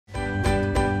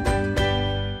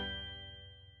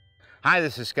Hi,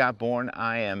 this is Scott Bourne.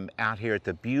 I am out here at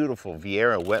the beautiful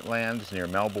Vieira wetlands near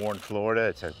Melbourne, Florida.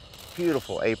 It's a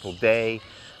beautiful April day.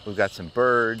 We've got some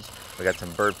birds, we got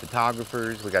some bird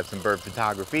photographers, we got some bird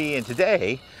photography, and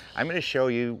today I'm going to show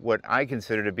you what I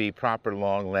consider to be proper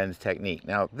long lens technique.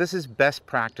 Now, this is best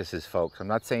practices, folks. I'm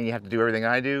not saying you have to do everything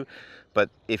I do,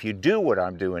 but if you do what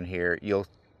I'm doing here, you'll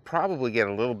probably get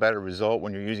a little better result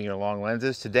when you're using your long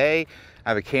lenses. Today, I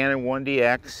have a Canon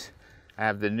 1DX. I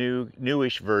have the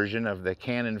newish version of the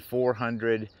Canon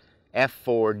 400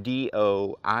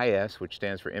 f4.do IS, which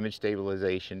stands for image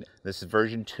stabilization. This is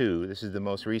version 2. This is the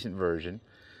most recent version.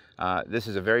 This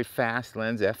is a very fast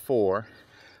lens, f4.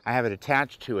 I have it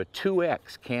attached to a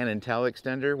 2x Canon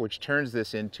teleextender, which turns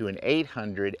this into an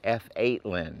 800 f8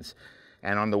 lens.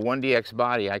 And on the 1DX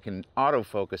body, I can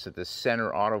autofocus at the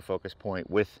center autofocus point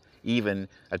with even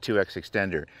a 2x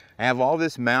extender. I have all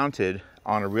this mounted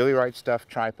on a really right stuff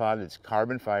tripod. It's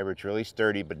carbon fiber, it's really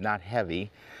sturdy but not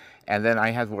heavy. And then I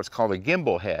have what's called a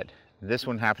gimbal head. This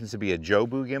one happens to be a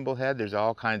Jobu gimbal head. There's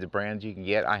all kinds of brands you can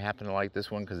get. I happen to like this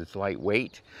one because it's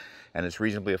lightweight and it's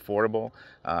reasonably affordable.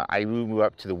 I move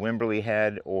up to the Wimberley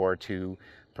head or to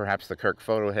perhaps the Kirk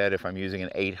Photo head if I'm using an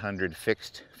 800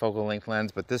 fixed focal length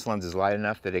lens, but this lens is light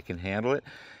enough that it can handle it.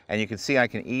 And you can see I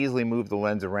can easily move the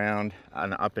lens around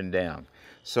and up and down.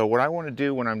 So what I want to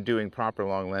do when I'm doing proper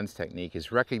long lens technique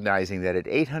is recognizing that at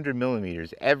 800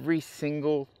 millimeters, every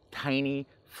single tiny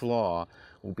flaw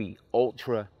will be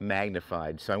ultra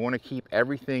magnified. So I want to keep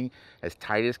everything as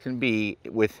tight as can be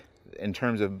in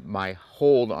terms of my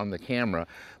hold on the camera.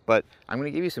 But I'm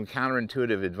going to give you some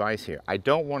counterintuitive advice here. I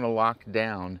don't want to lock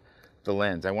down the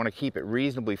lens. I want to keep it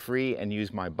reasonably free and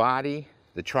use my body,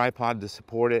 the tripod to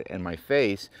support it, and my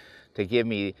face to give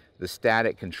me the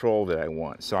static control that I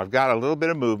want. So I've got a little bit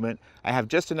of movement. I have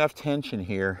just enough tension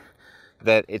here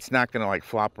that it's not going to like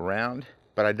flop around,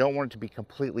 but I don't want it to be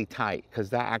completely tight because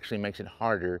that actually makes it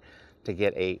harder to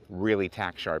get a really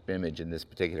tack sharp image in this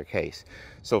particular case.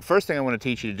 So first thing I want to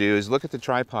teach you to do is look at the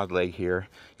tripod leg here.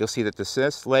 You'll see that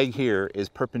this leg here is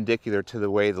perpendicular to the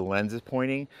way the lens is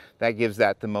pointing. That gives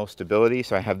that the most stability.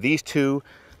 So I have these two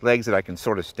legs that I can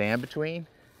sort of stand between,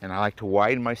 and I like to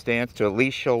widen my stance to at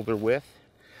least shoulder width.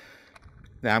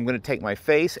 Now I'm going to take my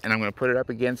face and I'm going to put it up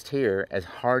against here as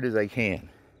hard as I can.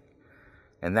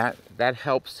 And that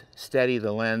helps steady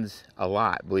the lens a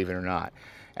lot, believe it or not.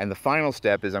 And the final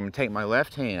step is I'm going to take my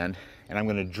left hand and I'm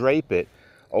going to drape it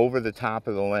over the top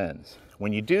of the lens.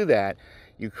 When you do that,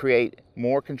 you create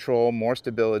more control, more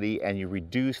stability, and you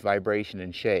reduce vibration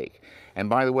and shake. And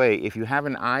by the way, if you have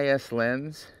an IS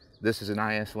lens, this is an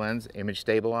IS lens, image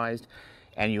stabilized,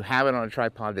 and you have it on a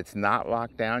tripod that's not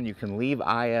locked down, you can leave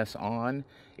IS on.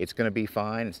 It's going to be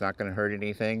fine. It's not going to hurt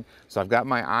anything. So I've got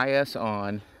my IS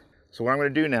on. So what I'm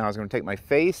going to do now is I'm going to take my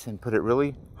face and put it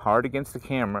really hard against the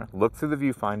camera, look through the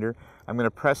viewfinder. I'm going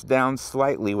to press down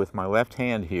slightly with my left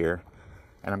hand here,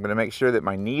 and I'm going to make sure that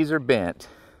my knees are bent,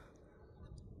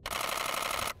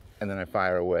 and then I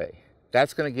fire away.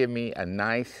 That's going to give me a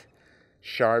nice,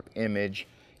 sharp image.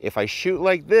 If I shoot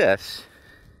like this,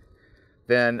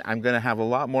 then I'm going to have a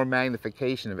lot more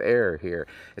magnification of error here.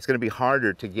 It's going to be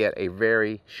harder to get a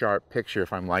very sharp picture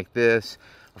if I'm like this,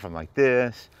 or if I'm like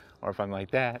this, or if I'm like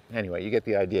that. Anyway, you get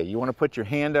the idea. You want to put your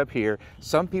hand up here.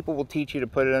 Some people will teach you to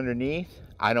put it underneath.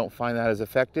 I don't find that as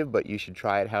effective, but you should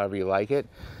try it however you like it.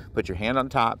 Put your hand on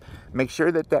top. Make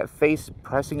sure that that face is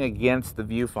pressing against the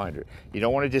viewfinder. You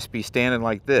don't want to just be standing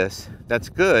like this. That's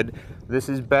good. This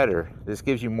is better. This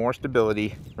gives you more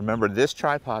stability. Remember, this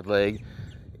tripod leg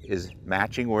is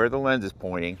matching where the lens is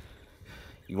pointing.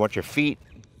 You want your feet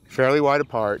fairly wide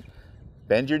apart.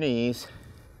 Bend your knees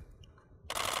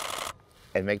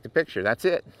and make the picture. That's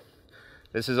it.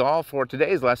 This is all for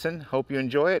today's lesson. Hope you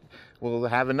enjoy it. We'll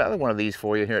have another one of these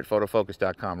for you here at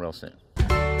photofocus.com real soon.